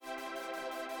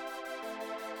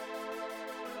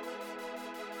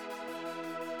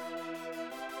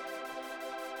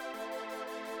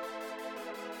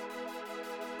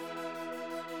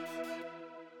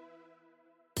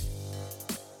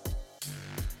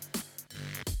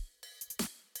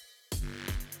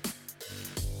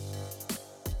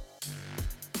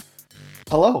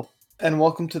Hello, and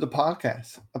welcome to the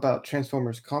podcast about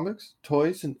Transformers comics,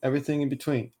 toys, and everything in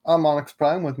between. I'm Onyx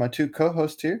Prime with my two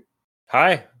co-hosts here.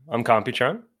 Hi, I'm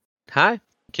Computron. Hi,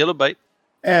 Kilobyte.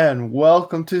 And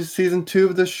welcome to season 2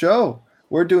 of the show.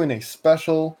 We're doing a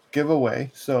special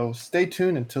giveaway, so stay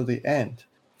tuned until the end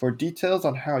for details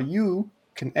on how you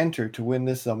can enter to win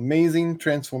this amazing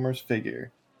Transformers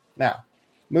figure. Now,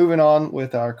 moving on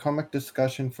with our comic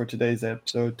discussion for today's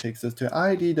episode takes us to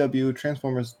IDW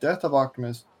Transformers Death of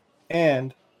Optimus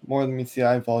and More Than Meets the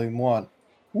Eye Volume 1.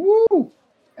 Woo!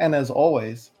 And as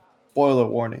always, spoiler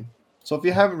warning. So if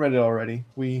you haven't read it already,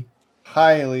 we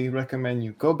highly recommend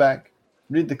you go back,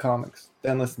 read the comics,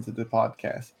 then listen to the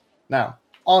podcast. Now,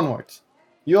 onwards.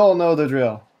 You all know the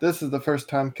drill. This is the first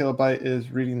time Kilobyte is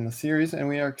reading the series, and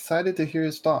we are excited to hear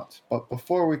his thoughts. But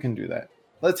before we can do that,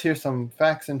 let's hear some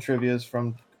facts and trivias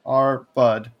from our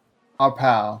bud, our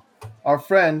pal, our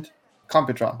friend,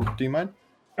 Computron. Do you mind?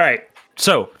 All right,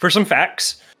 so for some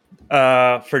facts,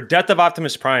 for Death of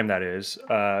Optimus Prime, that is,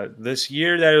 this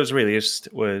year that it was released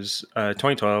was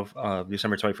 2012,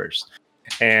 December 21st.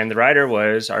 And the writer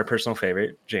was our personal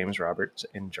favorite, James Roberts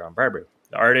and John Barber.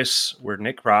 The artists were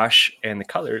Nick Roche, and the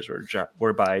colors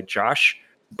were by Josh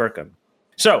Burkham.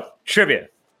 So, trivia.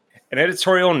 An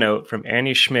editorial note from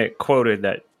Annie Schmidt quoted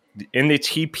that in the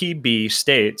TPB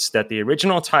states that the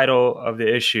original title of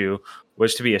the issue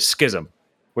was to be a schism,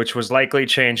 which was likely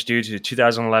changed due to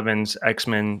 2011's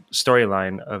X-Men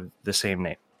storyline of the same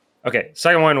name. Okay,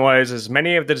 second one was, as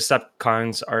many of the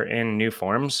Decepticons are in new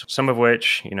forms, some of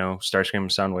which, Starscream and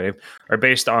Soundwave, are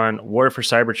based on War for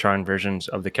Cybertron versions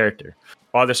of the character.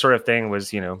 While this sort of thing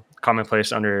was,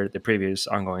 commonplace under the previous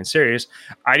ongoing series,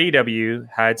 IDW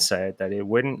had said that it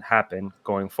wouldn't happen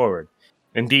going forward.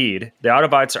 Indeed, the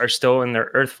Autobots are still in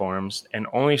their Earth forms and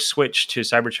only switch to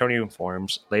Cybertronian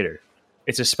forms later.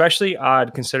 It's especially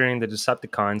odd considering the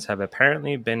Decepticons have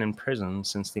apparently been in prison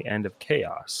since the end of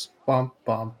Chaos. Bum,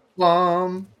 bum,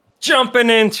 bum. Jumping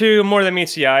into More Than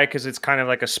Meets the Eye, because it's kind of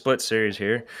like a split series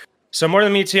here. So More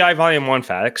Than Meets the Eye Volume 1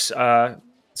 facts.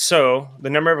 So the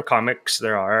number of comics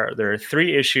there are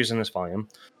 3 issues in this volume,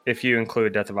 if you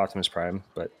include Death of Optimus Prime,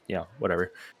 but yeah,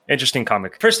 whatever. Interesting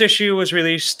comic. First issue was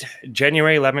released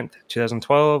January 11th,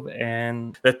 2012,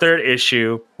 and the third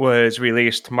issue was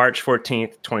released March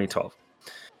 14th, 2012.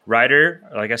 Writer,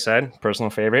 like I said, personal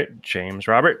favorite, James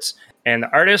Roberts. And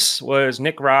the artist was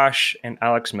Nick Roche and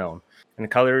Alex Milne. And the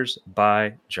colors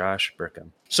by Josh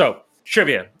Burkham. So,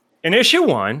 trivia. In issue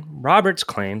 1, Roberts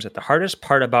claims that the hardest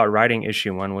part about writing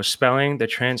issue 1 was spelling the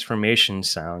transformation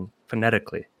sound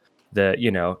phonetically. The,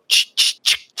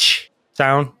 ch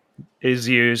sound is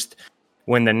used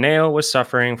when the nail was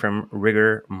suffering from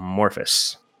rigor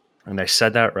mortis. And I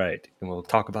said that right, and we'll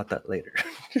talk about that later.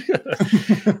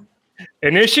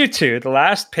 In issue 2, the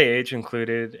last page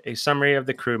included a summary of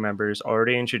the crew members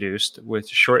already introduced with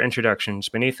short introductions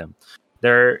beneath them.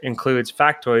 There includes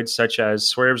factoids such as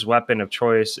Swerve's weapon of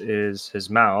choice is his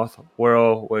mouth,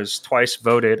 Whirl was twice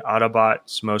voted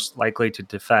Autobots most likely to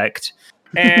defect,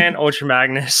 and Ultra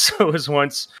Magnus was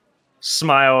once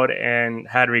smiled and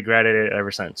had regretted it ever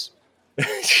since.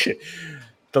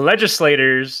 The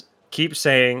legislators keep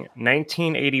saying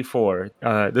 1984.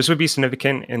 This would be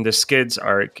significant in the Skids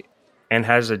arc and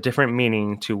has a different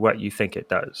meaning to what you think it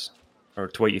does, or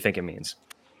to what you think it means.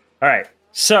 All right,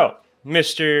 so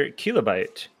Mr.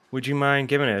 Kilobyte, would you mind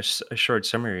giving us a short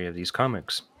summary of these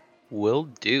comics? Will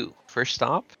do. First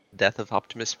up, Death of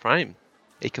Optimus Prime.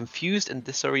 A confused and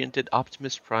disoriented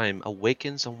Optimus Prime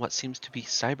awakens on what seems to be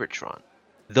Cybertron,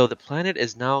 though the planet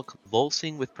is now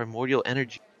convulsing with primordial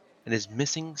energy and is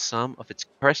missing some of its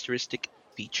characteristic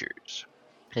features.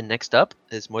 And next up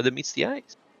is More Than Meets the Eye.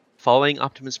 Following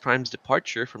Optimus Prime's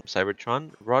departure from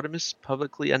Cybertron, Rodimus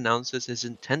publicly announces his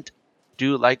intent to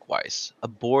do likewise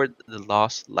aboard the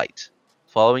Lost Light,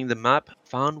 following the map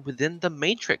found within the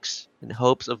Matrix in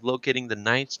hopes of locating the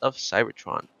Knights of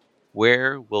Cybertron.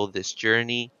 Where will this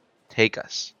journey take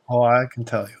us? Oh, I can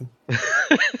tell you.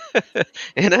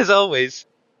 And as always,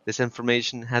 this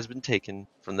information has been taken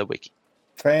from the wiki.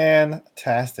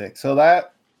 Fantastic. So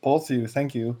that, both of you,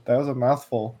 thank you. That was a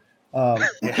mouthful.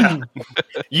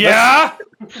 Yeah.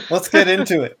 Let's get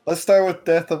into it. Let's start with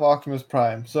Death of Optimus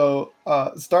Prime. So,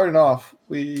 starting off,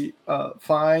 we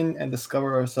find and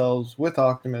discover ourselves with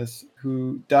Optimus,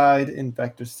 who died in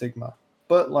Vector Sigma.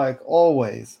 But like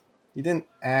always, he didn't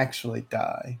actually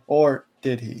die. Or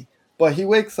did he? But he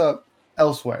wakes up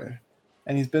elsewhere.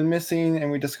 And he's been missing, and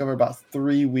we discover about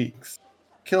 3 weeks.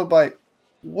 Kilobyte,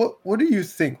 what do you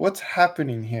think? What's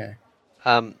happening here?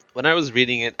 When I was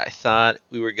reading it, I thought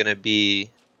we were going to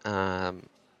be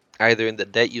either in the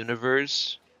Dead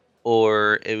Universe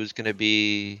or it was going to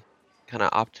be kind of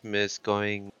Optimus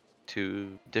going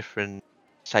to different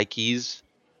psyches,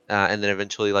 and then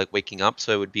eventually like waking up.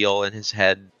 So it would be all in his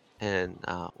head and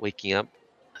waking up.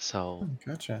 So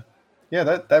Gotcha. Yeah,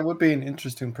 that would be an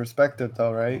interesting perspective,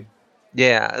 though, right?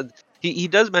 yeah, he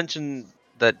does mention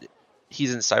that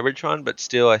he's in Cybertron, but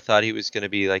still, I thought he was going to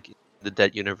be like the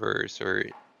Dead Universe, or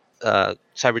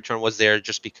Cybertron was there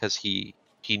just because he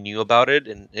knew about it,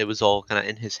 and it was all kind of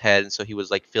in his head, and so he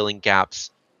was like filling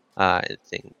gaps, I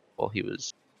think, while he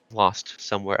was lost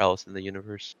somewhere else in the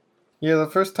universe. Yeah, the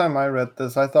first time I read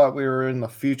this, I thought we were in the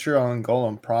future on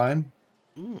Golem Prime.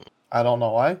 Mm. I don't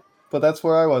know why, but that's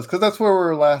where I was, because that's where we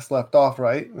were last left off,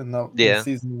 right? In Yeah.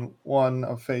 season 1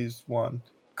 of Phase 1.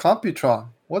 Computron,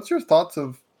 what's your thoughts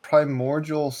of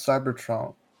Primordial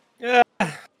Cybertron? Yeah,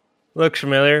 looks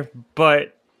familiar,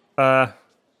 but I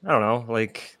don't know.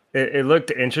 Like it looked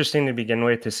interesting to begin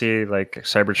with, to see like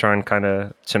Cybertron kind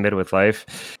of submit with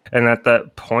life, and at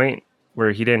that point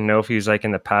where he didn't know if he was like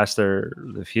in the past or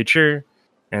the future,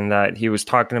 and that he was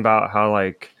talking about how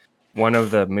like one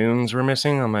of the moons were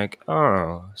missing. I'm like,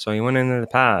 oh, so he went into the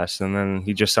past, and then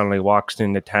he just suddenly walks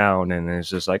into town, and it's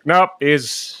just like, nope,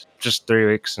 he's just 3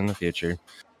 weeks in the future.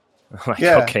 I'm like,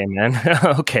 Yeah. okay, man,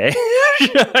 okay.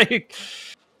 Like,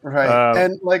 Right.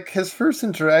 And like his first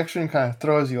interaction kind of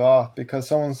throws you off, because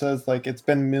someone says like it's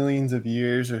been millions of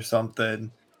years or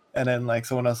something, and then like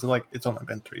someone else is like, it's only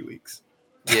been 3 weeks.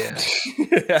 Yeah.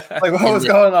 Like, what was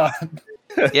going on?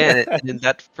 Yeah, and in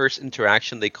that first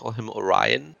interaction, they call him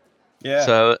Orion. Yeah.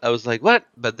 So I was like, what?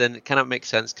 But then it kind of makes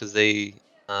sense because they,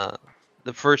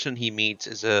 the person he meets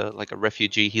is a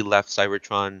refugee. He left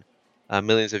Cybertron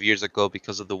millions of years ago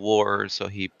because of the war. So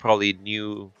he probably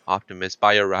knew Optimus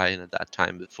by Orion at that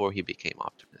time before he became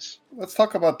Optimus. Let's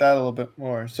talk about that a little bit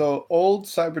more. So old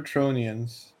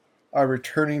Cybertronians are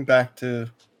returning back to,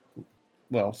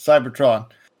 well, Cybertron.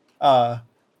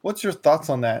 What's your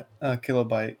thoughts on that,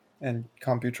 Kilobyte and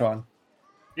Computron?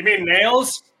 you mean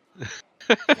nails?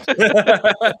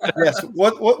 Yes.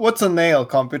 What's a nail,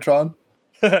 Computron?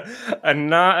 A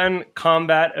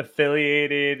non-combat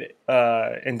affiliated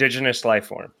indigenous life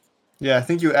form. Yeah, I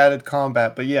think you added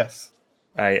combat, but yes.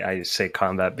 I say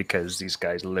combat because these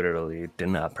guys literally did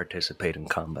not participate in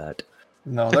combat.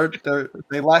 No,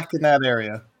 they lack in that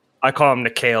area. I call them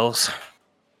the Kales.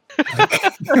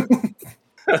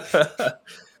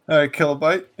 All right,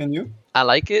 Kilobyte, and you? I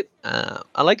like it.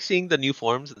 I like seeing the new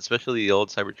forms, especially the old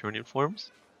Cybertronian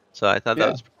forms. So I thought that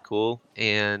was pretty cool,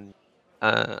 and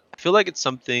I feel like it's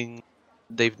something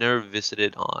they've never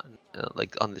visited on,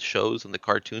 like on the shows, on the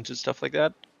cartoons and stuff like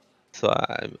that. So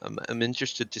I'm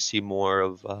interested to see more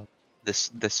of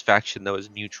this faction that was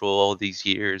neutral all these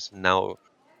years and now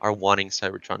are wanting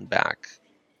Cybertron back,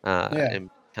 and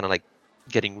kind of like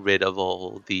getting rid of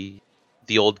all the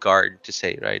old guard, to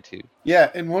say, right?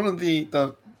 Yeah, and one of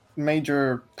the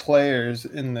major players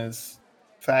in this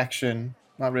faction,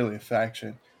 not really a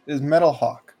faction, is Metal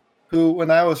Hawk, who,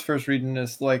 when I was first reading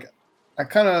this, like, I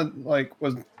kind of like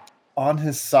was on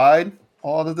his side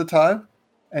all of the time,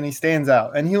 and he stands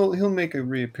out, and he'll make a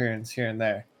reappearance here and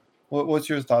there. What's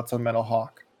your thoughts on Metal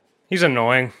Hawk? He's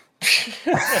annoying.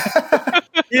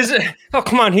 Oh,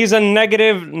 come on, he's a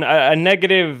negative.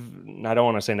 I don't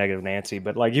want to say negative Nancy,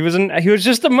 but like he was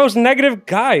just the most negative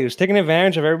guy who's taking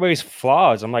advantage of everybody's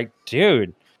flaws. I'm like,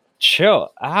 dude,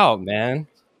 chill out, man.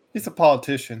 He's a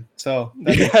politician, so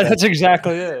that's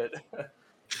exactly it.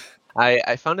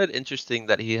 I found it interesting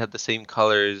that he had the same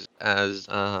colors as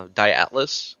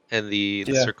Atlas and the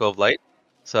Circle of Light.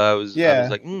 So I was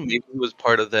like, maybe he was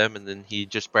part of them, and then he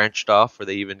just branched off, or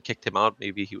they even kicked him out.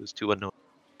 Maybe he was too annoying.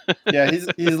 Yeah, he's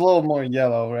a little more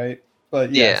yellow, right?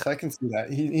 But yes, I can see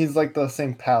that. He's like the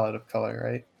same palette of color,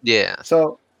 right? Yeah.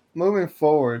 So moving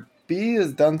forward, B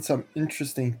has done some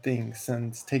interesting things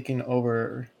since taking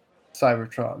over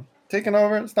Cybertron. Taking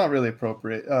over, it's not really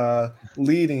appropriate.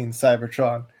 Leading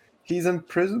Cybertron. He's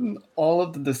imprisoned all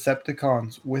of the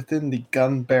Decepticons within the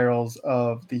gun barrels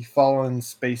of the fallen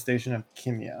space station of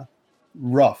Kimia.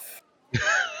 Rough.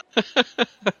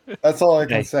 That's all I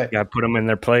can say. Yeah, put them in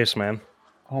their place, man.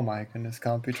 Oh my goodness,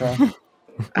 Computron.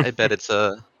 I bet it's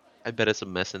a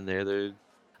mess in there.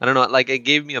 I don't know. Like, it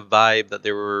gave me a vibe that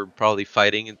they were probably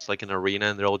fighting. It's like an arena,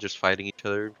 and they're all just fighting each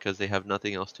other because they have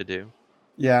nothing else to do.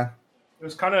 Yeah. It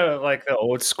was kind of like the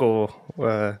old school,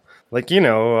 like in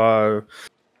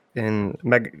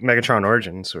Megatron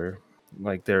Origins, where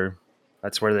like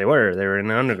that's where they were. They were in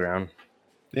the underground.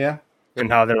 Yeah. And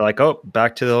now they're like, oh,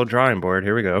 back to the old drawing board.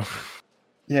 Here we go.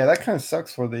 Yeah, that kind of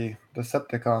sucks for the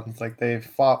Decepticons. Like, they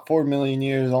fought 4 million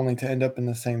years only to end up in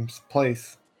the same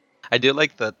place. I do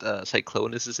like that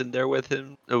Cyclonus is in there with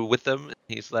him, with them.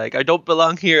 He's like, I don't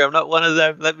belong here. I'm not one of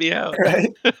them. Let me out.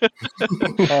 Right?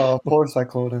 Oh, poor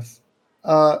Cyclonus.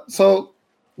 So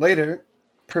later,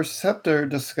 Perceptor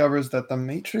discovers that the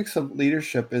Matrix of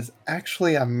Leadership is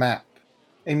actually a map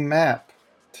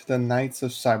to the Knights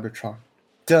of Cybertron.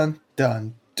 Dun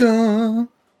dun dun.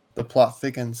 The plot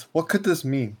thickens. What could this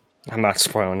mean? I'm not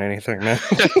spoiling anything, man.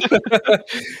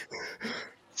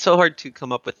 So hard to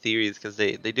come up with theories because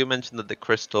they do mention that the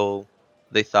crystal,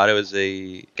 they thought it was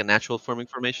a natural forming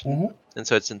formation, Mhm. and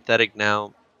so it's synthetic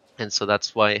now, and so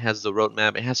that's why it has the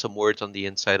roadmap. It has some words on the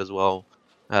inside as well.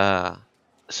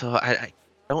 So I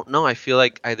don't know. I feel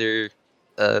like either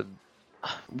uh,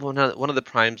 one of the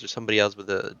primes or somebody else with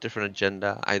a different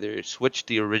agenda either switch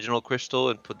the original crystal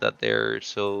and put that there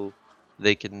so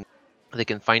they can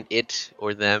find it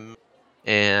or them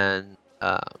and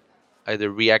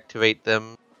either reactivate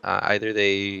them. Either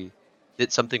they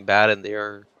did something bad and they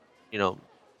are, in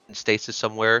stasis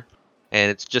somewhere, and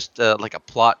it's just like a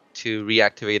plot to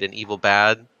reactivate an evil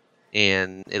bad,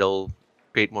 and it'll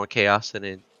create more chaos and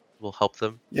it will help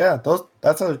them. Yeah,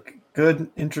 that's a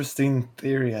good, interesting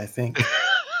theory, I think.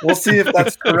 We'll see if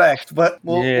that's correct, but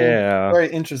Yeah. very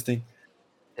interesting.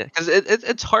 Because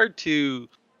it's hard to,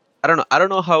 I don't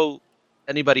know how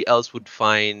anybody else would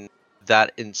find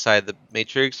that inside the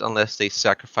Matrix unless they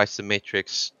sacrifice the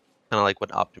Matrix, kind of like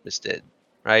what Optimus did,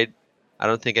 right? I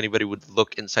don't think anybody would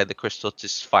look inside the crystal to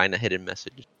find a hidden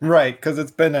message. Right, because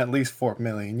it's been at least 4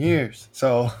 million years,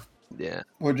 so Yeah,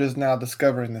 we're just now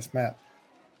discovering this map.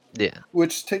 yeah.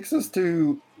 Which takes us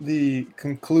to the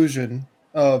conclusion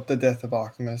of the death of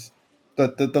Optimus.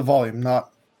 The volume,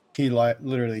 not he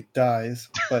literally dies,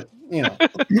 but,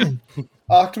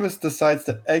 Optimus decides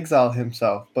to exile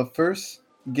himself, but first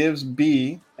gives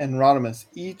B and Rodimus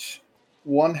each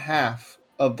 1/2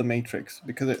 of the Matrix,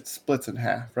 because it splits in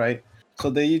half, right? So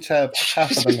they each have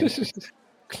half of the Matrix.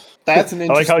 That's an I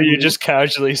like how interesting you move. just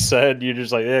casually said, you're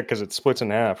just like, yeah, because it splits in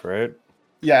half, right?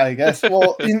 Yeah, I guess.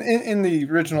 Well, in the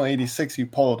original 86, you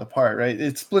pull it apart, right?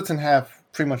 It splits in half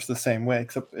pretty much the same way,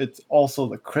 except it's also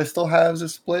the crystal halves are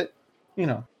split.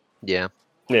 Yeah. Yeah.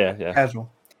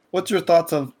 Casual. What's your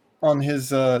thoughts on his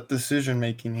decision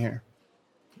making here?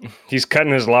 He's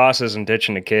cutting his losses and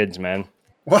ditching the kids, man.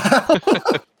 Wow.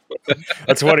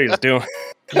 That's what he's doing.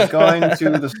 He's going to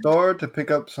the store to pick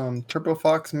up some Turbo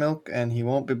Fox milk, and he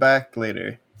won't be back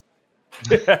later.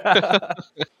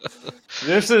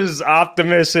 This is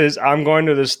Optimus's I'm going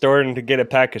to the store to get a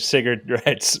pack of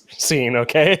cigarettes scene,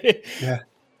 okay? Yeah.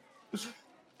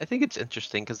 I think it's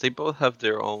interesting because they both have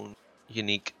their own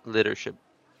unique leadership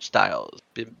styles.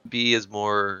 B is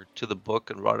more to the book,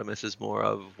 and Rodimus is more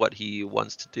of what he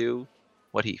wants to do,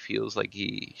 what he feels like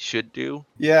he should do.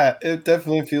 Yeah, it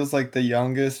definitely feels like the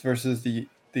youngest versus the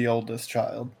oldest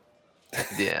child.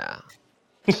 Yeah.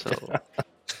 So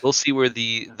we'll see where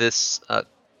this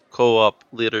co-op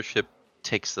leadership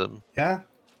takes them. Yeah,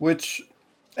 which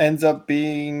ends up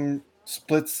being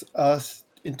splits us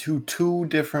into 2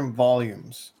 different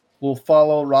volumes. We'll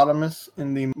follow Rodimus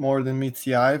in the More Than Meets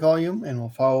the Eye volume, and we'll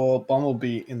follow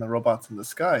Bumblebee in the Robots in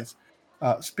Disguise.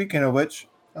 Speaking of which,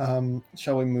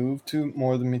 shall we move to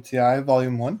More Than Meets the Eye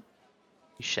volume 1?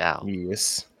 We shall.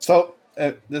 Yes. So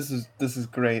this is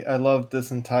great. I love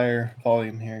this entire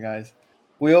volume here, guys.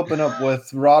 We open up with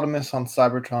Rodimus on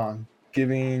Cybertron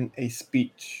giving a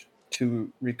speech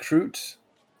to recruit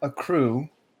a crew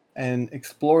and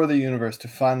explore the universe to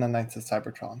find the Knights of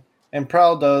Cybertron. And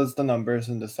Prowl does the numbers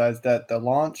and decides that the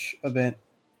launch event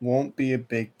won't be a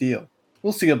big deal.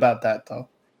 We'll see about that, though.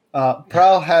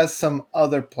 Prowl has some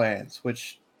other plans,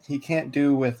 which he can't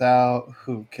do without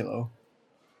who, Kilo?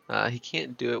 He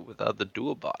can't do it without the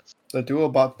dual bots. The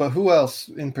Duobot, but who else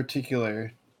in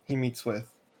particular he meets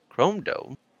with? Chrome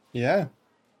Dome. Yeah.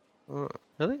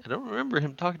 Really? I don't remember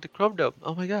him talking to Chrome Dome.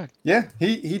 Oh my god. Yeah,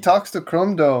 he talks to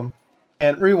Chrome Dome,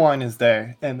 and Rewind is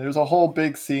there, and there's a whole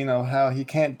big scene of how he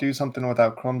can't do something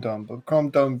without Chrome Dome, but Chrome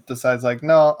Dome decides like,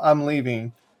 no, I'm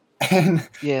leaving, and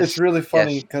Yes. it's really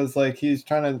funny yes. because like he's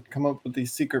trying to come up with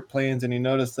these secret plans, and he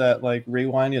noticed that like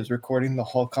Rewind is recording the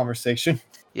whole conversation.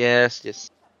 Yes.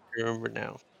 I remember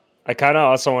now. I kind of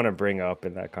also want to bring up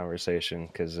in that conversation,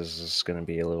 because this is going to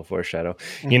be a little foreshadow.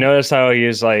 You Mhm. notice how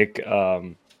he's like,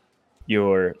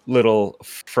 your little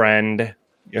friend,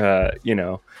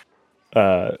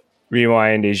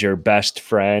 Rewind is your best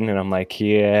friend. And I'm like,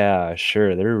 yeah,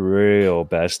 sure. They're real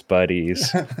best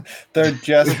buddies. They're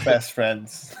just best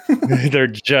friends. They're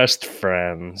just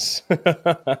friends.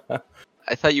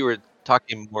 I thought you were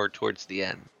talking more towards the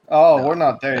end. Oh, No, we're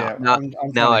not there no, yet. no, I'm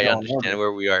now trying I to go in understand order.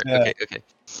 where we are. Yeah. Okay.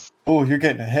 Oh, you're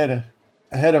getting ahead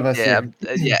ahead of us Yeah,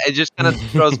 here. yeah. It just kind of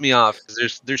throws me off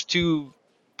because there's two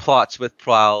plots with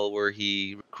Prowl where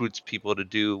he recruits people to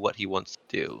do what he wants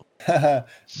to do. So,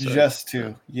 Just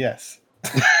to, yes.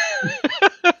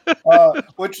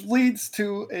 Which leads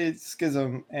to a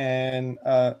schism, and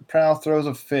Prowl throws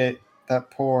a fit. That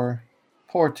poor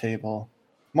table.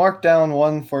 Mark down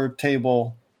one for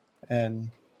table,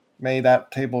 and may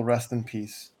that table rest in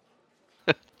peace.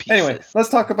 Anyway, pieces. let's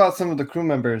talk about some of the crew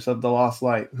members of the Lost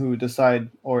Light who decide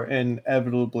or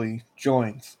inevitably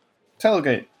joins.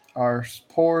 Tailgate, our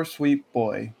poor sweet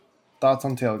boy. Thoughts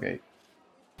on Tailgate?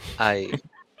 I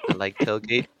like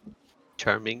Tailgate.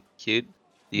 Charming, cute.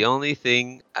 The only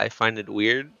thing I find it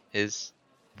weird is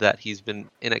that he's been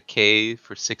in a cave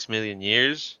for 6 million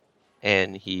years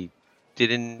and he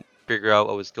didn't figure out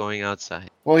what was going outside.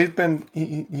 Well,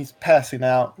 he's passing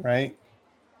out, right?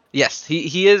 Yes,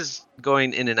 he is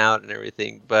going in and out and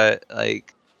everything, but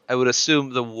like I would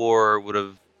assume the war would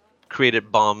have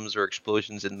created bombs or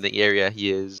explosions in the area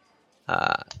he is,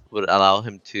 would allow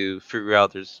him to figure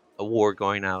out there's a war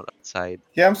going out outside.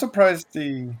 Yeah, I'm surprised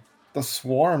the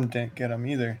swarm didn't get him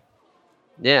either.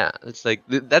 Yeah, it's like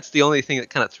that's the only thing that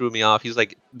kind of threw me off. He's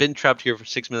like been trapped here for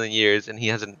 6 million years, and he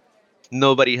hasn't.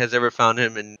 Nobody has ever found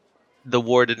him, and the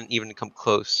war didn't even come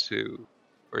close to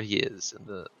where he is in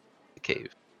the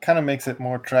cave. Kind of makes it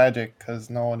more tragic because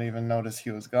no one even noticed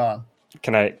he was gone.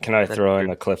 Can I throw in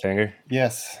a cliffhanger?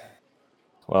 Yes.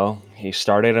 Well, he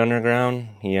started underground,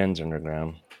 he ends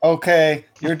underground. Okay,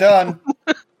 you're done.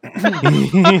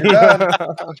 You're done.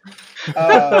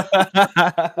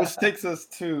 Which takes us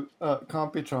to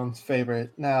Computron's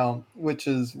favorite now, which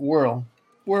is Whirl.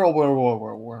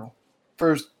 Whirl.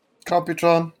 First,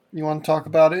 Computron, you want to talk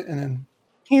about it, and then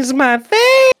He's my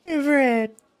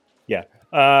favorite. Yeah.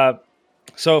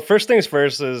 So first things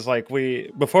first is like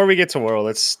before we get to Whirl,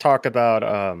 let's talk about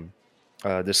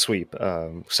the sweep,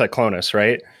 Cyclonus,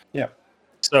 right? Yeah.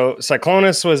 So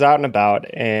Cyclonus was out and about,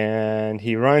 and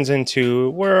he runs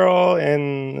into Whirl,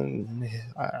 and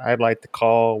I'd like to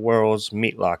call Whirl's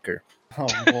meat locker. oh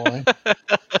boy,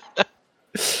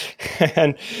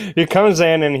 And he comes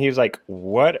in, and he's like,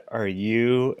 "What are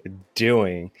you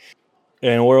doing?"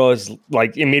 And Whirl is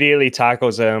like immediately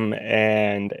tackles him,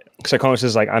 and Cyclonus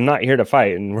is like, "I'm not here to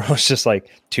fight," and Whirl's just like,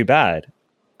 "Too bad,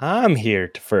 I'm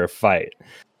here for a fight."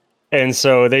 And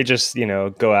so they just,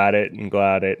 go at it, and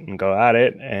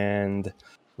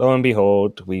lo and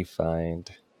behold, we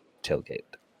find Tailgate.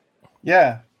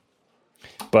 yeah.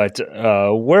 But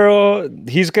Whirl,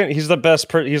 he's the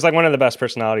best. He's like one of the best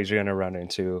personalities you're gonna run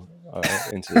into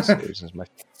this series. He's my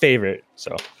favorite.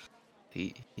 So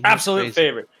He absolute crazy.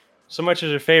 favorite. So much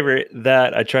as a favorite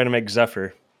that I try to make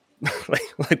Zephyr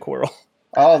like Whirl.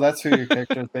 Oh, that's who your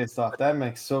character is based off. That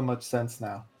makes so much sense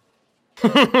now.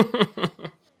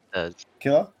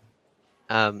 Killa?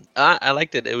 I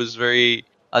liked it. It was very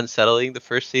unsettling. The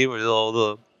first scene with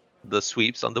all the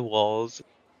sweeps on the walls,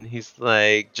 and he's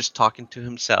like just talking to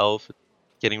himself,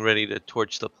 getting ready to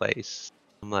torch the place.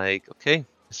 I'm like, okay,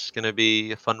 this is gonna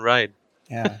be a fun ride.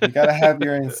 Yeah, you gotta have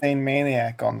your insane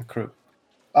maniac on the crew.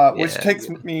 Which Yeah. takes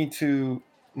me to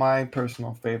my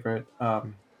personal favorite,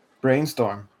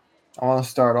 Brainstorm. I want to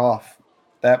start off.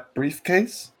 That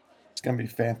briefcase is gonna be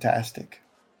fantastic.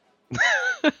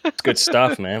 It's good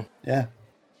stuff, man. Yeah.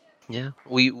 Yeah,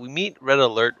 we meet Red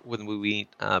Alert when we meet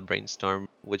Brainstorm,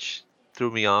 which threw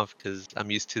me off because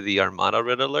I'm used to the Armada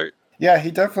Red Alert. Yeah,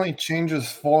 he definitely changes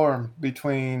form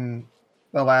between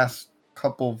the last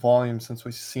couple volumes since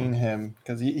we've seen him,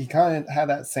 because he kind of had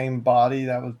that same body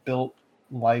that was built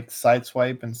like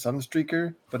Sideswipe and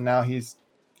Sunstreaker, but now he's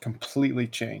completely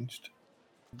changed.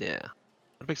 Yeah,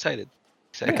 I'm excited.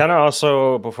 I kind of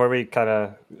also, before we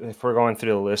if we're going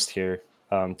through the list here,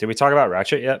 did we talk about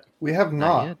Ratchet yet? We have Not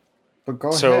not, yet. but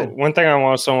go So ahead. one thing I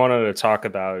also wanted to talk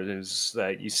about is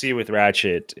that you see with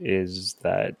Ratchet is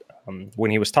that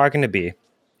when he was talking to B,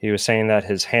 he was saying that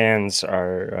his hands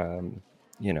are,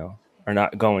 are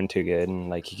not going too good, and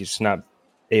like he's not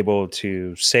able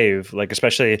to save, like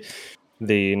especially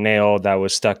the nail that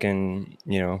was stuck in,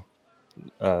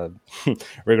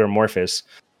 Rigor Morphus.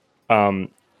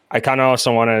 I kind of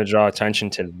also wanted to draw attention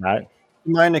to that.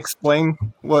 You mind explain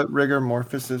what Rigor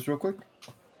Morphus is real quick?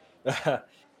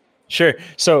 Sure.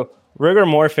 So Rigor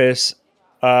Morphus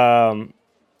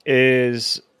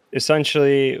is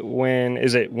essentially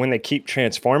when they keep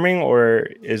transforming, or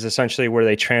is essentially where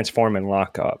they transform and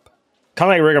lock up? Kind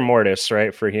of like rigor mortis,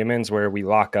 right? For humans, where we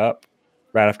lock up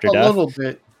right after A death. little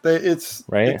bit. It's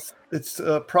right. It's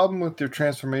a problem with your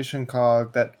transformation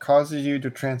cog that causes you to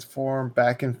transform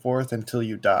back and forth until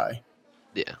you die.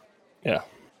 Yeah. Yeah,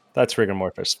 that's rigor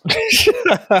mortis.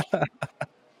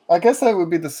 I guess that would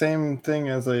be the same thing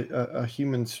as a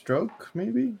human stroke,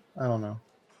 maybe? I don't know.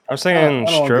 I was I thinking don't want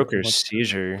to get stroke too or much.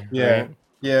 seizure, Yeah, right?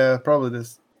 yeah, probably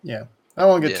this. Yeah, I don't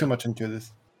want to get Yeah. too much into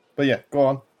this. But yeah, go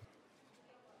on.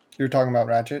 You're talking about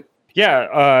Ratchet?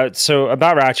 Yeah. So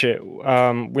about Ratchet,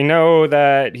 we know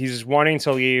that he's wanting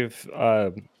to leave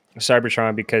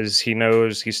Cybertron because he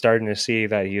knows he's starting to see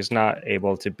that he's not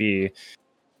able to be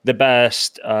the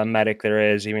best medic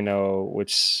there is, even though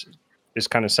which is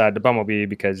kind of sad to Bumblebee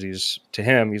because he's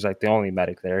like the only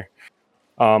medic there.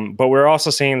 But we're also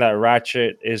seeing that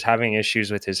Ratchet is having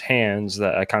issues with his hands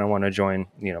that I kind of want to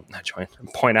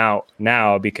point out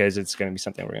now because it's going to be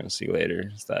something we're going to see later.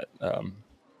 Is that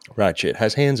Ratchet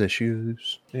has hands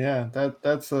issues? Yeah,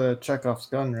 that's a Chekhov's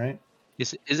gun, right?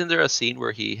 Isn't there a scene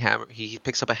where he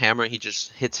picks up a hammer and he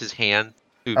just hits his hand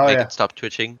to Oh make yeah. it stop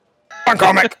twitching? Run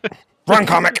comic, run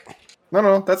comic.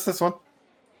 No, that's this one.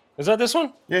 Is that this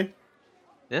one? Yeah.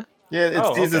 Yeah. Yeah, it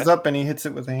Oh, seizes okay. up and he hits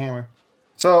it with a hammer.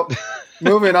 So,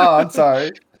 moving on,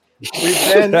 sorry. We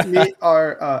then meet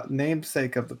our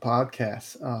namesake of the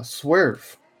podcast,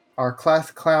 Swerve, our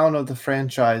class clown of the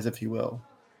franchise, if you will.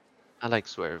 I like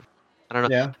Swerve. I don't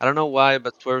know. Yeah. I don't know why,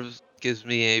 but Swerve gives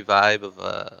me a vibe of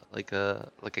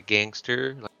a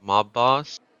gangster, like mob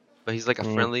boss. But he's like a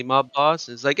Mm. friendly mob boss.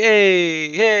 It's like,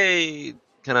 hey,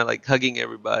 kind of like hugging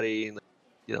everybody. And,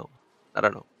 I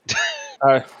don't know.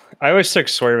 I always took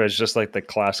Swerve as just like the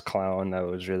class clown that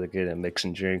was really good at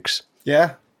mixing drinks.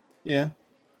 Yeah. Yeah.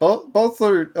 Both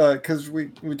are because we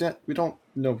don't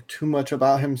know too much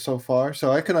about him so far,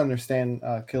 so I can understand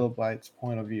Kilobyte's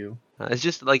point of view. It's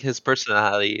just like his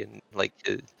personality and like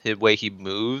his way he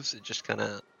moves. It just kind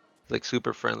of like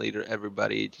super friendly to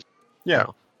everybody. Just, I Yeah. don't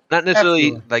know. Not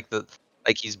necessarily Absolutely.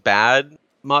 like he's bad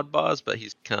mod boss, but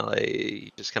he's kind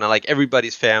of like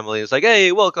everybody's family. It's like,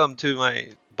 hey, welcome to my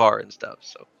bar and stuff.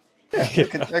 So Yeah,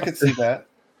 I could see that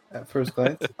at first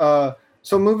glance.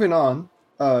 So moving on,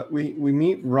 we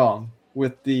meet Wrong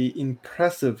with the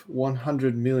impressive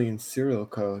 100 million serial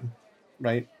code,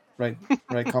 right,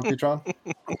 Computron,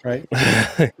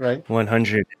 right.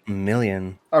 100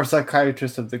 million. Our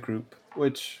psychiatrist of the group,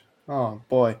 which oh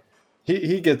boy,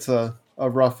 he gets a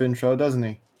rough intro, doesn't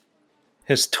he?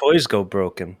 His toys go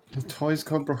broken. His toys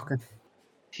go broken.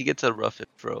 he gets a rough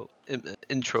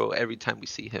intro every time we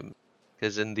see him.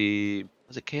 Because in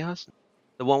was it Chaos?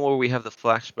 The one where we have the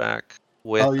flashback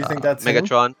with Oh, you think that's him?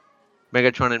 Megatron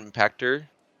and Impactor.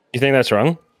 You think that's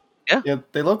wrong? Yeah,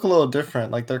 they look a little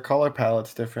different. Like their color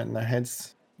palette's different, and their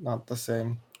head's not the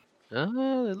same. They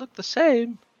look the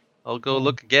same. I'll go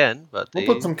look again, but We'll they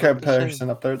put some look the same. comparison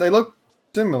up there. They look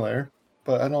similar,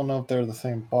 but I don't know if they're the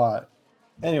same bot.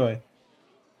 Anyway,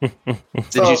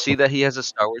 Did you see that he has a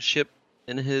Star Wars ship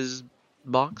in his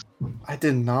box? I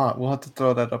did not. We'll have to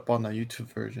throw that up on the YouTube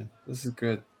version. This is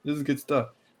good. This is good stuff.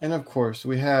 And of course,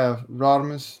 we have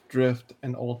Rodimus, Drift,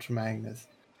 and Ultra Magnus.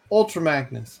 Ultra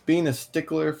Magnus being a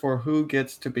stickler for who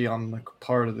gets to be on the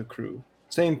part of the crew,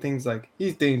 saying things like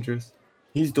he's dangerous,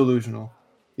 he's delusional,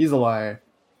 he's a liar,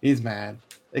 he's mad,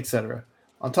 etc.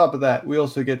 On top of that, we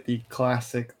also get the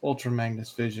classic Ultra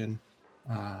Magnus vision,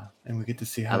 and we get to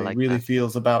see how I like he really that.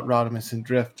 feels about Rodimus and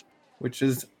Drift, which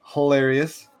is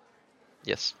hilarious.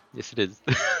 Yes, it is.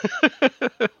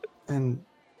 And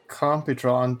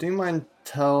Computron, do you mind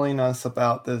telling us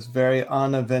about this very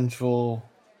uneventful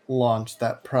launch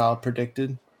that Prowl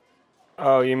predicted?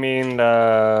 Oh, you mean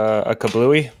a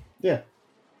kablooey? Yeah.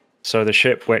 So the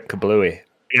ship went kablooey.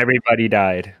 Everybody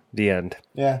died. The end.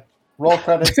 Yeah. Roll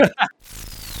credits.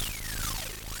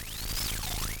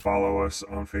 Follow us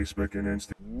on Facebook and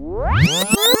Instagram.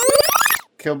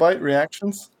 Killbyte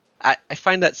reactions? I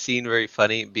find that scene very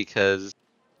funny because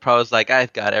Prowl's like,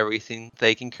 I've got everything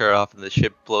taken care of, and the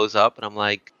ship blows up, and I'm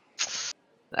like,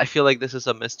 I feel like this is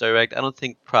a misdirect. I don't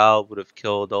think Prowl would have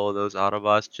killed all of those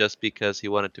Autobots just because he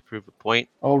wanted to prove a point.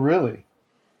 Oh, really?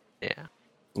 Yeah.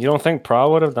 You don't think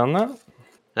Prowl would have done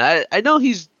that? I know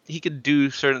he could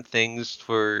do certain things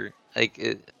for like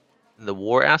in the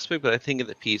war aspect, but I think in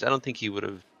the peace, I don't think he would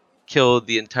have killed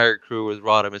the entire crew with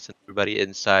Rodimus and everybody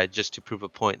inside just to prove a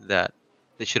point that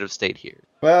they should have stayed here.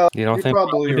 Well, You don't you're think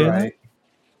probably Prowl right.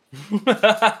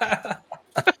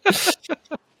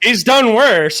 He's done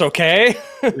worse, okay?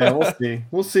 Yeah,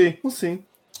 we'll see.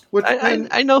 Which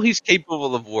I know he's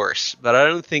capable of worse, but I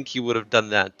don't think he would have done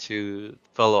that to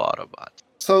fellow Autobots.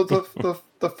 So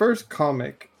the first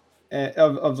comic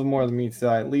of the More Than Meets the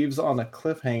Eye leaves on a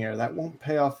cliffhanger that won't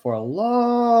pay off for a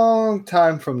long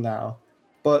time from now.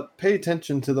 But pay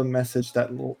attention to the message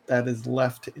that is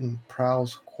left in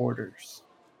Prowl's quarters.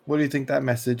 What do you think that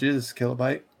message is,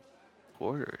 Kilobyte?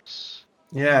 Quarters.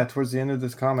 Yeah, towards the end of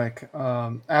this comic,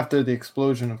 after the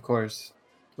explosion, of course,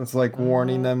 It's like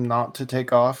warning them not to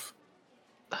take off.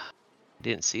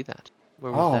 Didn't see that.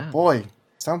 Where was Oh that? boy,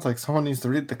 sounds like someone needs to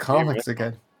read the comics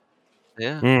again.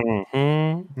 Yeah.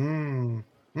 Mm-hmm.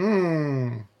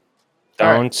 All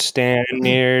Don't right. stand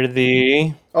near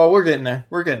the. Oh, we're getting there.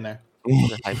 We're getting there.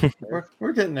 The hyper-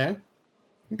 We're getting there.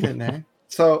 We're getting there.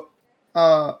 So,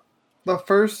 the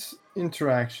first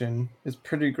interaction is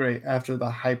pretty great after the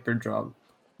hyperdrop.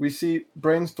 We see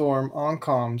Brainstorm on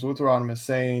comms with Rodimus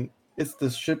saying it's the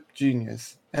ship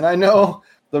Genius, and I know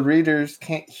the readers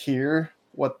can't hear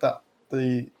what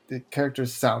the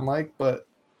characters sound like, but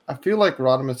I feel like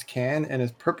Rodimus can and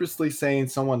is purposely saying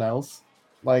someone else.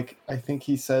 Like I think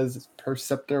he says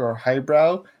Perceptor or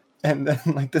Highbrow, and then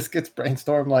like this gets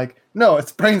Brainstorm like, no,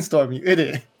 it's Brainstorm, you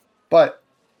idiot. But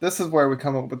this is where we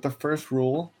come up with the first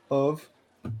rule of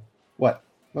what?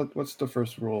 What's the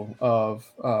first rule of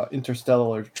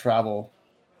interstellar travel?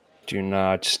 Do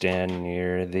not stand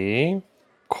near the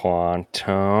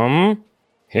quantum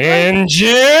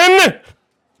engine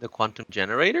The quantum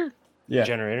generator? Yeah.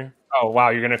 generator. Oh wow,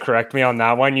 you're gonna correct me on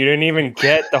that one. You didn't even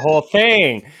get the whole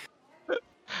thing.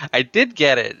 I did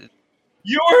get it.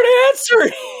 You weren't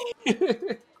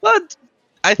answering. What?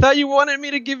 I thought you wanted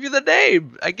me to give you the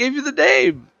name. I gave you the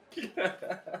name.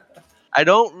 I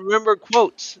don't remember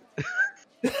quotes.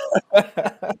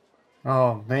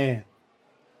 Oh man.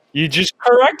 You just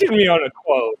corrected me on a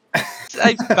quote.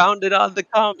 I found it on the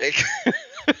comic.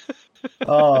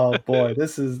 Oh boy,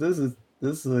 this is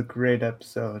a great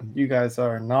episode. You guys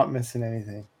are not missing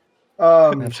anything.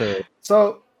 Absolutely.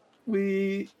 So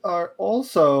we are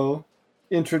also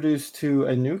introduced to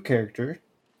a new character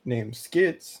named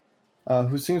Skids,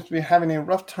 who seems to be having a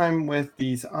rough time with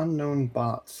these unknown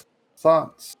bots.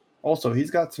 Thoughts? Also,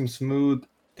 he's got some smooth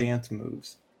dance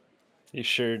moves. He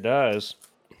sure does.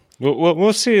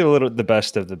 We'll see the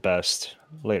best of the best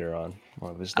later on.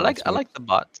 One of his I like the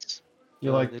bots.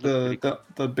 You They like look pretty cool.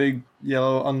 the big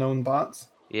yellow unknown bots?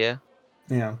 Yeah.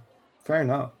 Yeah, fair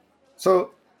enough.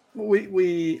 So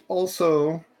we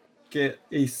also get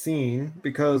a scene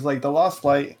because like the Lost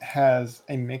Light has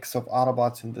a mix of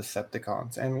Autobots and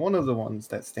Decepticons, and one of the ones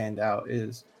that stand out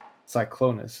is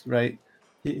Cyclonus, right?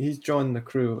 He's joined the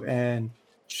crew and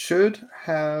should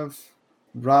have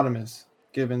Rodimus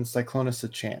given Cyclonus a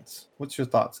chance. What's your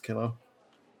thoughts, Kilo?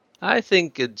 I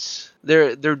think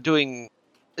they're doing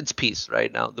it's peace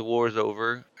right now. The war is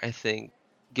over. I think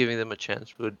giving them a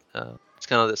chance would it's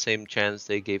kind of the same chance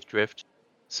they gave Drift,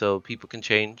 so people can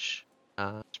change,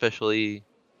 especially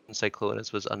when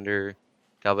Cyclonus was under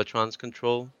Galvatron's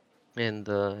control and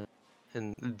the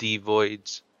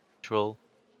Void's control.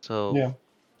 So Yeah.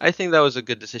 I think that was a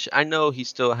good decision. I know he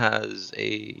still has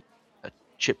a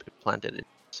chip implanted in him,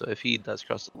 so if he does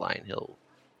cross the line, he'll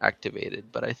activate it.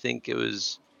 But I think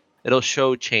it'll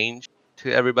show change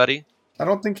to everybody. I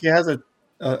don't think he has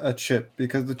a chip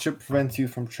because the chip prevents you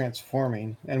from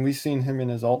transforming, and we've seen him in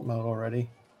his alt mode already.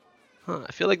 Huh,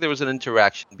 I feel like there was an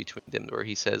interaction between them where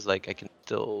he says like I can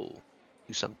still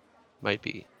do something. Might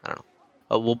be, I don't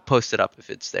know. We'll post it up if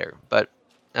it's there. But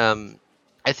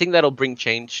I think that'll bring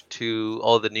change to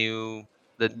all the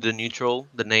neutral,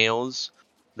 the nails.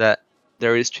 That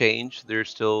there is change. There's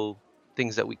still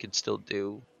things that we could still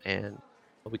do, and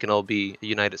we can all be a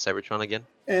united Cybertron again.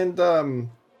 And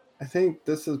I think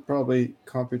this is probably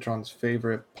Computron's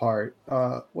favorite part.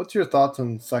 What's your thoughts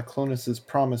on Cyclonus's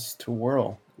promise to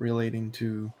Whirl relating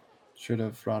to should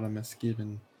have Rodimus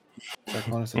given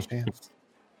Cyclonus a chance?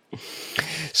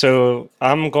 So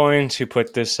I'm going to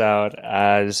put this out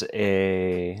as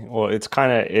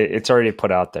it's already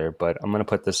put out there, but I'm going to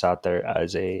put this out there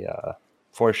as a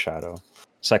foreshadow.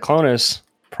 Cyclonus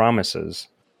promises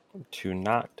to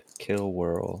not kill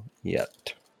Whirl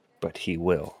yet, but he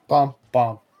will. Bum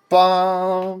bum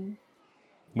bum.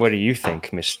 What do you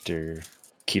think, Mr.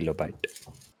 Kilobyte?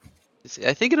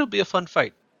 I think it'll be a fun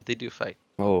fight. They do fight.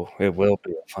 Oh, it will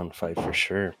be a fun fight for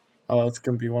sure. Oh, it's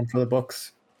gonna be one for the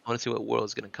books. I want to see what Whirl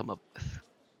is gonna come up with,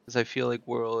 because I feel like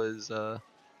Whirl is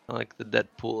like the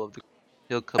Deadpool of the.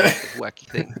 He'll come up with wacky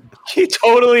things. He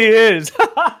totally is. He's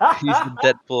the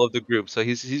Deadpool of the group, so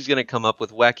he's gonna come up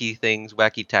with wacky things,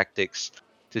 wacky tactics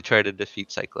to try to defeat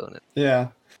Cyclonus. Yeah.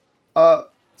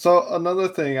 So another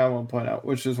thing I want to point out,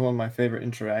 which is one of my favorite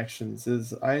interactions,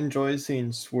 is I enjoy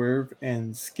seeing Swerve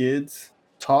and Skids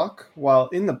talk, while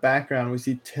in the background we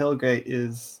see Tailgate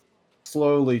is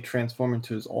slowly transforming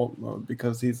to his alt mode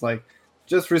because he's like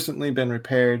just recently been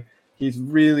repaired. He's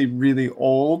really, really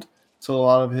old, so a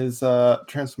lot of his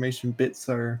transformation bits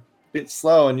are a bit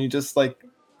slow, and you just like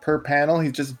per panel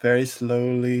he's just very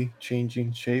slowly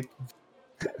changing shape.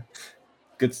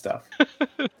 Good stuff.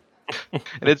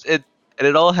 And And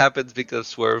it all happens because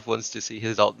Swerve wants to see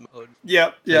his alt mode.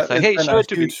 Yep, So yep. it's like, hey, been show a it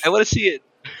to me. I want to see it.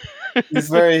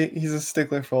 he's a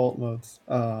stickler for alt modes,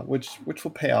 which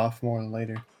will pay off more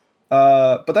later.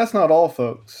 But that's not all,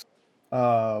 folks.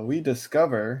 We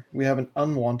discover we have an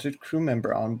unwanted crew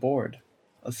member on board,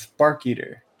 a Spark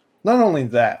Eater. Not only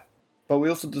that, but we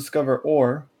also discover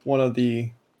Orr, one of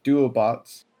the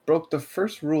duobots, broke the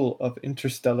first rule of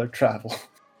interstellar travel.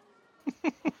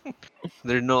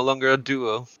 They're no longer a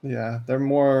duo. Yeah, they're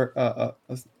more a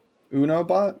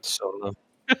Unobot. Solo.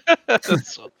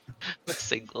 So, a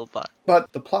single bot.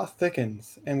 But the plot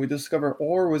thickens, and we discover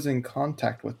Orr was in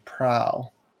contact with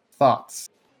Prowl. Thoughts,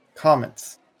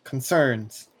 comments,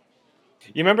 concerns.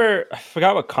 You remember? I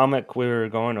forgot what comic we were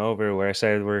going over where I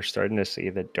said we're starting to see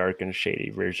the dark and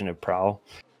shady version of Prowl.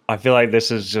 I feel like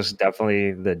this is just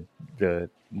definitely the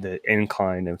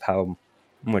incline of how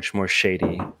much more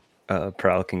shady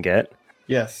Prowl can get.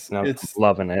 Yes, And I'm it's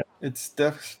loving it. It's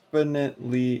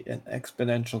definitely an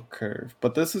exponential curve,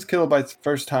 but this is Kilobyte's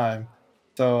first time,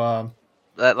 so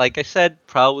Like I said,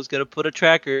 Prowl was gonna put a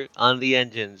tracker on the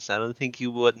engines. I don't think he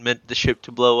would meant the ship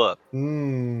to blow up.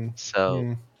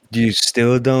 So You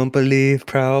still don't believe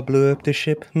Prowl blew up the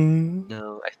ship?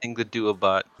 no, I think the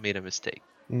duobot made a mistake.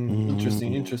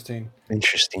 Interesting.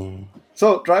 Interesting.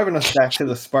 So driving us back to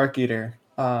the Spark Eater,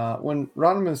 when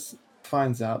Rodimus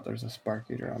finds out there's a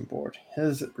Spark Eater on board,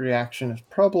 his reaction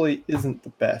probably isn't the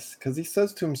best because he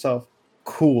says to himself,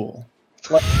 "Cool,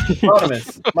 like,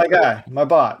 Rodimus, my guy, my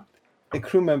bot, a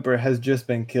crew member has just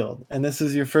been killed, and this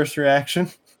is your first reaction."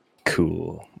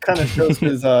 Cool. Kind of shows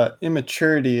his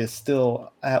immaturity is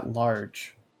still at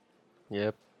large.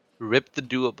 Yep. Rip the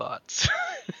duobots.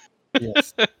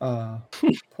 Yes.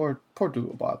 Poor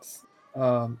duobots.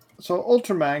 So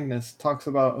Ultra Magnus talks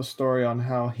about a story on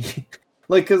how he,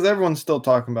 because everyone's still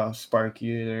talking about Spark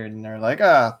Eater, and they're like,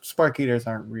 Spark Eaters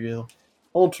aren't real.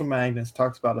 Ultra Magnus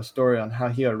talks about a story on how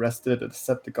he arrested a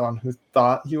Decepticon who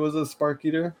thought he was a Spark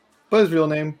Eater, but his real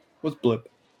name was Blip.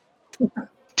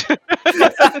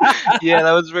 Yeah,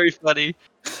 that was very funny.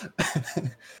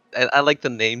 I like the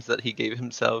names that he gave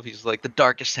himself. He's like the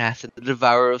Dark Assassin, the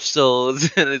Devourer of Souls,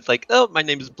 and it's like, oh, my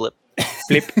name is Blip.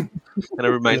 Blip. And it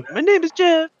reminds me, my name is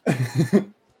Jeff.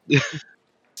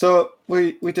 So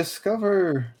we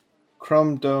discover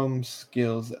Chrome Dome's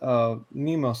skills of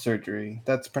Nemosurgery.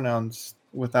 That's pronounced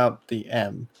without the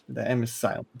M. The M is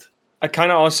silent. I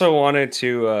kind of also wanted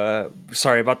to,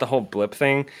 sorry about the whole blip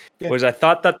thing, Yeah. was I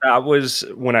thought that was,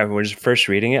 when I was first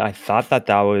reading it, I thought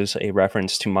that was a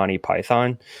reference to Monty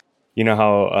Python. You know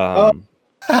how,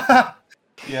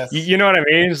 Yes. you know what I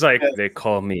mean? It's like, Yes. they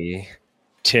call me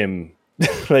Tim.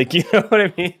 Like, you know what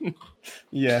I mean?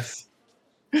 Yes.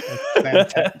 That's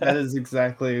fantastic. That is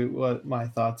exactly what my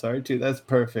thoughts are too. That's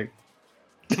perfect.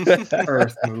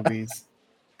 Earth movies.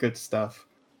 Good stuff.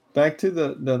 Back to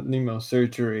the Nemo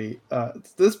surgery.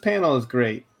 This panel is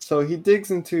great. So he digs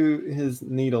into his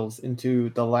needles into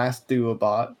the last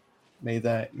duobot.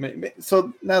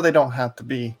 So now they don't have to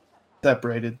be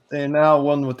separated. They're now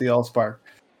one with the Allspark.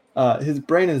 His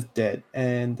brain is dead,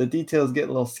 and the details get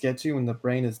a little sketchy when the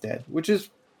brain is dead, which is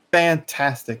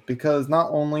fantastic because not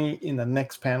only in the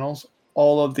next panels,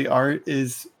 all of the art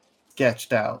is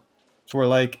sketched out. So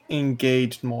we're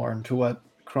engaged more into what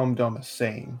Chrome Dome is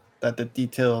saying, that the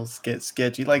details get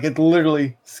sketchy. It's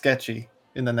literally sketchy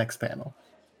in the next panel.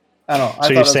 I don't know.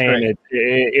 So you're saying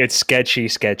it's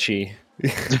sketchy.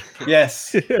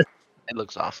 Yes. It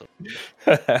looks awesome.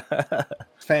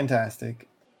 Fantastic.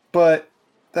 But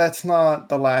that's not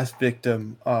the last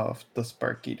victim of the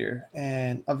Spark Eater.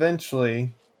 And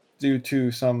eventually, due to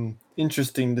some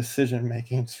interesting decision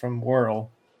makings from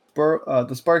Whirl,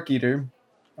 the Spark Eater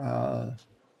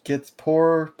gets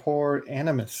poor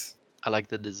Animus. I like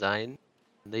the design.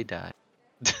 They die.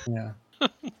 Yeah.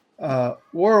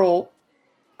 Whirl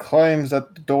claims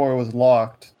that the door was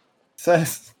locked.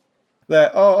 Says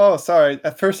that, sorry,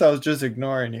 at first I was just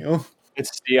ignoring you.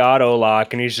 It's the auto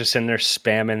lock, and he's just in there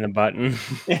spamming the button.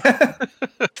 Yeah.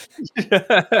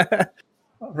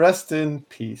 Rest in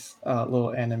peace,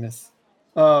 little Animus.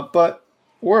 But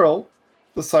Whirl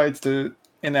decides to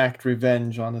enact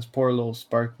revenge on this poor little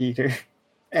Spark Eater.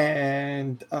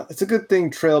 And it's a good thing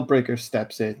Trailbreaker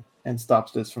steps in and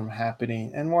stops this from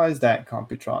happening. And why is that,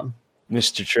 Computron?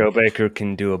 Mr. Trailbreaker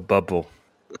can do a bubble.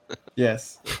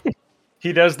 Yes.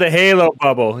 He does the Halo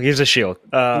bubble. He's a shield.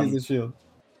 He's a shield.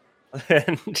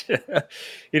 And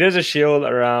he does a shield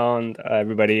around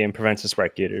everybody and prevents the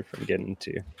Spark Eater from getting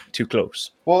too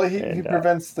close. Well, he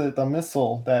prevents the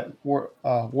missile that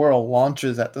Whirl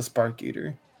launches at the Spark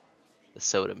Eater. The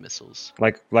soda missiles.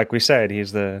 Like we said,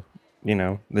 he's the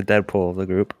Deadpool of the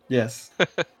group. Yes.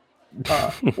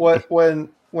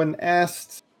 When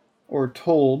asked or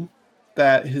told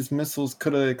that his missiles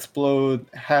could explode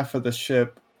half of the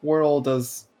ship, Whirl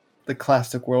does the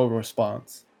classic Whirl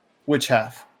response. Which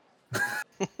half?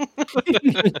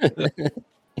 It's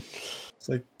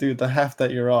like, dude, the half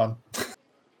that you're on.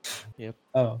 Yep.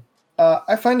 Oh.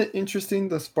 I find it interesting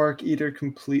the Spark Eater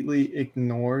completely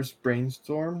ignores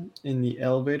Brainstorm in the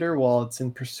elevator while it's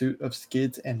in pursuit of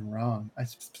Skids and Ron. I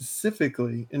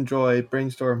specifically enjoy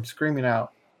Brainstorm screaming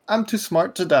out, "I'm too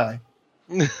smart to die."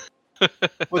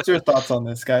 What's your thoughts on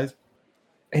this, guys?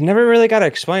 It never really got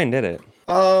explained, did it?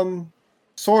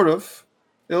 Sort of.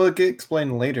 It'll get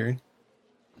explained later.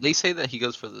 They say that he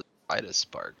goes for the brightest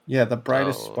spark. Yeah, the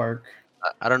brightest So, spark.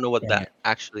 I don't know what Yeah. that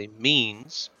actually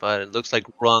means, but it looks like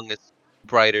Rung is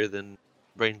brighter than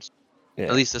Brains. Yeah.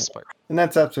 At least this spark. And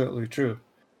that's absolutely true.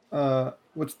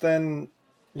 Which then,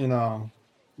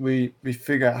 we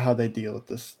figure out how they deal with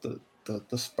this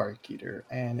the Spark Eater,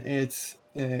 and it's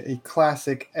a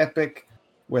classic epic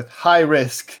with high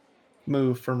risk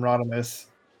move from Rodimus.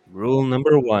 Rule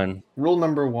number 1. Rule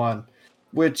number 1,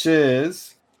 which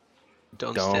is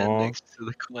Don't stand Don't. next to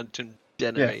the quantum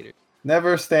generator.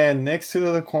 never stand next to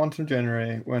the quantum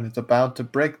generator when it's about to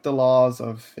break the laws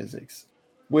of physics.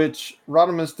 Which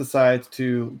Rodimus decides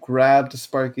to grab the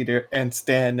Spark Eater and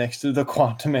stand next to the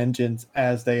quantum engines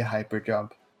as they hyper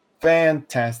jump.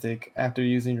 Fantastic after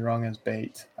using Rung as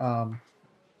bait.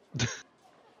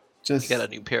 Just He got a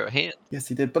new pair of hands. yes,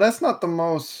 he did, but that's not the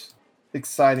most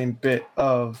exciting bit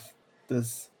of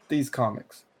these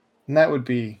comics, and that would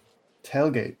be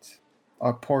Tailgate.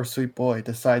 Our poor sweet boy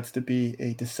decides to be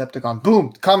a Decepticon.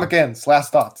 Boom! Comic ends.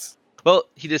 Last thoughts. Well,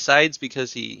 he decides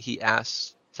because he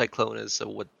asks Cyclonus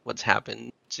what's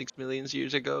happened 6 million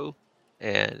years ago,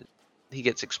 and he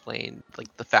gets explained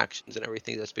like the factions and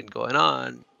everything that's been going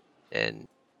on, and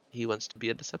he wants to be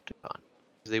a Decepticon.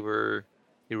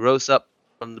 He rose up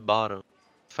from the bottom,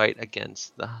 fight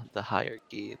against the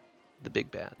hierarchy, the big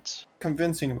bads.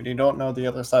 Convincing when you don't know the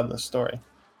other side of the story.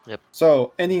 Yep.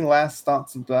 So, any last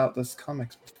thoughts about this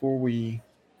comics before we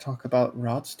talk about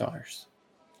Rod Stars?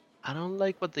 I don't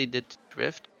like what they did to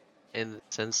Drift, in the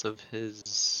sense of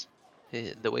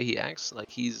the way he acts. Like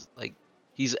he's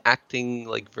acting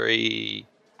like very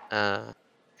kind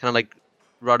of like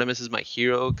Rodimus is my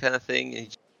hero kind of thing, and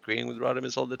he's agreeing with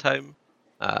Rodimus all the time.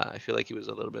 I feel like he was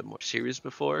a little bit more serious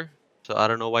before, so I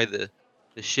don't know why the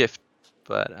shift,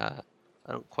 but I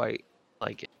don't quite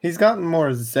like it. He's gotten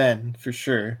more zen for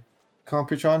sure.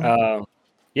 Computron.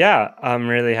 Yeah, I'm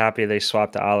really happy they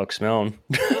swapped to Alex Milne.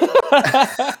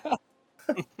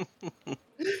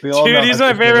 We all know Dude, he's how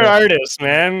my to favorite do it. artist,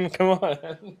 man. Come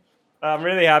on. I'm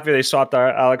really happy they swapped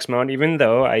out Alex Milne, even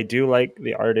though I do like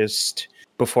the artist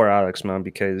before Alex Milne,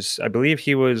 because I believe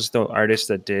he was the artist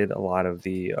that did a lot of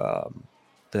the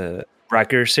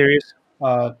Wrecker series.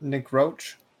 Nick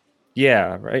Roach.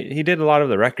 Yeah, right. He did a lot of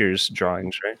the Wreckers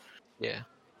drawings, right? Yeah.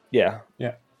 Yeah.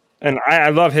 Yeah. And I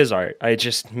love his art. I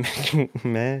just,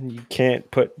 man, you can't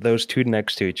put those two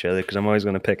next to each other because I'm always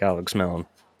going to pick Alex Milne.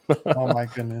 Oh my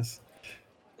goodness.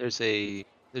 There's a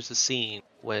scene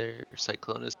where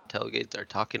Cyclonus and Tailgates are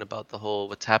talking about the whole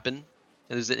what's happened,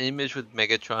 and there's an image with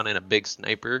Megatron and a big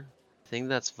sniper. I think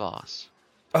that's Voss.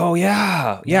 Oh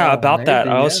yeah, Oh, about that.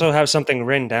 maybe, I yeah. also have something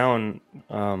written down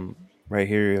right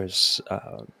here. Is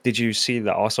did you see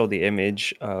the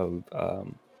image of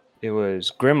it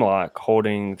was Grimlock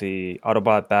holding the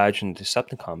Autobot badge and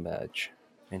Decepticon badge,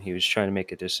 and he was trying to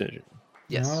make a decision.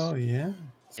 Yes. Oh yeah.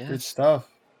 It's good Yes. stuff.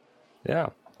 Yeah.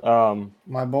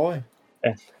 My boy.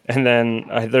 And then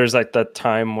there's like the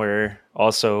time where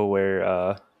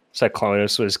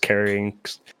Cyclonus was carrying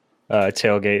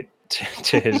Tailgate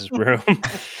to his room.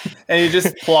 And he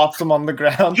just plops him on the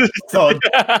ground. So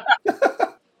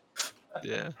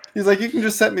Yeah. he's like, you can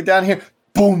just set me down here.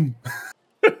 Boom.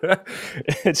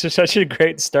 It's just such a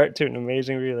great start to an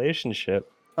amazing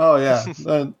relationship. Oh yeah.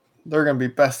 They're gonna be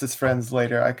bestest friends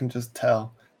later, I can just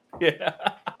tell. Yeah.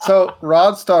 So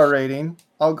Rod Star rating,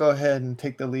 I'll go ahead and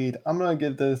take the lead. I'm gonna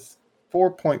give this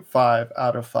 4.5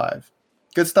 out of 5.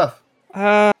 Good stuff.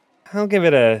 I'll give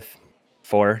it a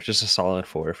 4, just a solid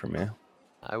 4 for me.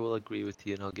 I will agree with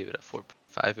you, and I'll give it a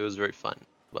 4.5. It was very fun.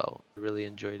 Well, I really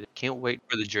enjoyed it. Can't wait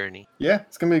for the journey. Yeah,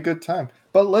 it's gonna be a good time.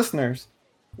 But listeners,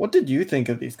 what did you think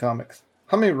of these comics?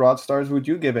 How many Rod Stars would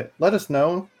you give it? Let us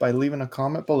know by leaving a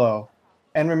comment below.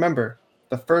 And remember,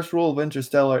 the first rule of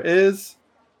Interstellar is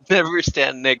Never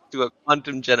stand next to a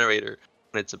quantum generator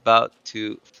when it's about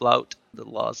to flout the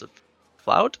laws of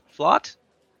flout? The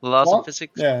laws Flaunt? of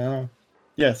physics? yeah, I know.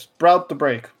 Yes, Sprout the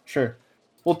break. Sure.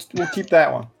 We'll keep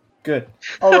that one. Good.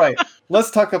 All right. let's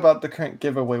talk about the current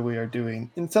giveaway we are doing.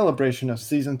 In celebration of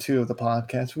season 2 of the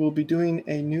podcast, we'll be doing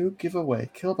a new giveaway.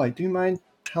 Killbyte, do you mind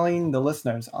telling the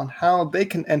listeners on how they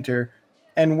can enter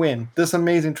and win this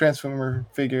amazing Transformer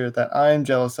figure that I am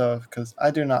jealous of because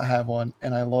I do not have one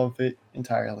and I love it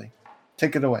entirely?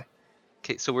 Take it away.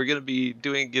 Okay, so we're going to be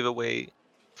doing a giveaway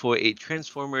for a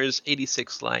Transformers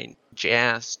 86 line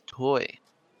Jazz toy.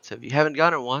 So if you haven't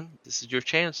gotten one, this is your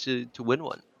chance to win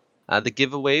one. The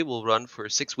giveaway will run for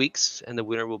 6 weeks, and the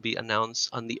winner will be announced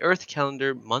on the Earth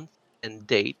calendar month and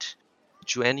date,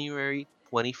 January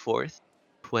 24th,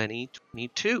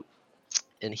 2022.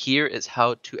 And here is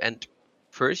how to enter.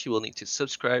 First, you will need to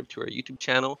subscribe to our YouTube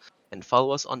channel and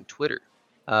follow us on Twitter,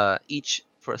 each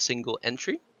for a single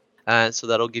entry. So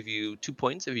that'll give you 2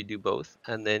 points if you do both.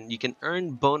 And then you can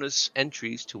earn bonus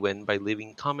entries to win by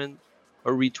leaving comment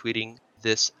or retweeting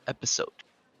this episode.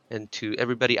 And to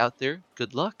everybody out there,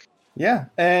 good luck. Yeah,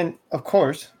 and of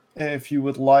course, if you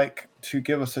would like to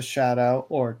give us a shout out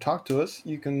or talk to us,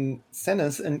 you can send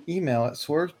us an email at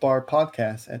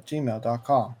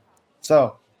swervesbarpodcast@gmail.com.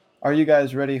 So, are you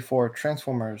guys ready for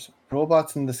Transformers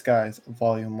Robots in Disguise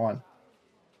Volume 1?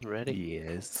 Ready?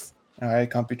 Yes. All right,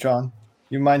 Computron,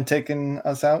 you mind taking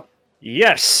us out?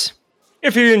 Yes.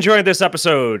 If you enjoyed this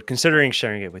episode, considering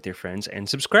sharing it with your friends and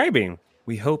subscribing.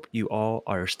 We hope you all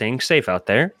are staying safe out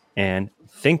there. And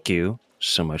thank you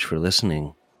so much for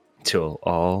listening. Till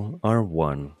all are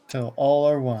one. Till all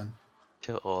are one.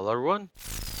 Till all are one.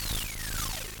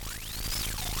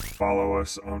 Follow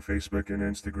us on Facebook and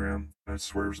Instagram at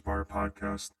Swerves Bar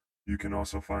Podcast. You can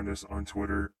also find us on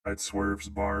Twitter at Swerves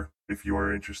Bar. If you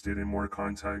are interested in more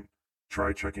content,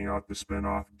 try checking out the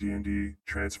spin-off D&D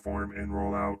Transform and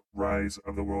Rollout Rise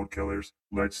of the World Killers.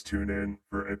 Let's tune in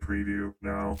for a preview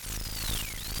now.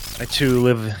 I too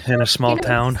live in a small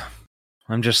town.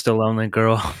 I'm just a lonely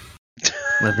girl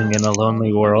living in a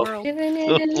lonely world. Living in a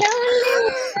lonely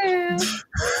world.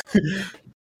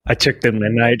 I took the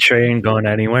midnight train going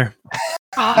anywhere.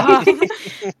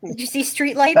 Did you see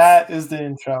streetlights? That is the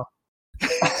intro.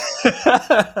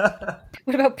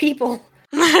 What about people?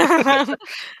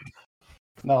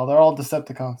 No, they're all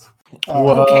Decepticons.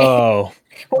 Whoa.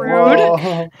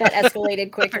 Whoa. That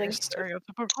escalated quickly.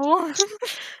 Stereotypical.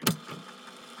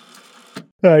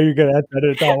 Oh, you're gonna have to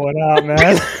edit that one out,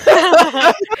 man.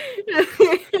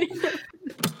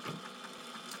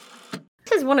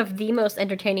 This is one of the most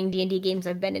entertaining D&D games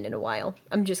I've been in a while.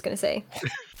 I'm just gonna say.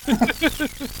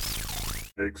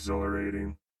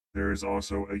 Exhilarating. There is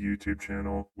also a YouTube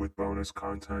channel with bonus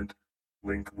content.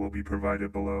 Link will be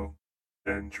provided below.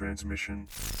 End transmission.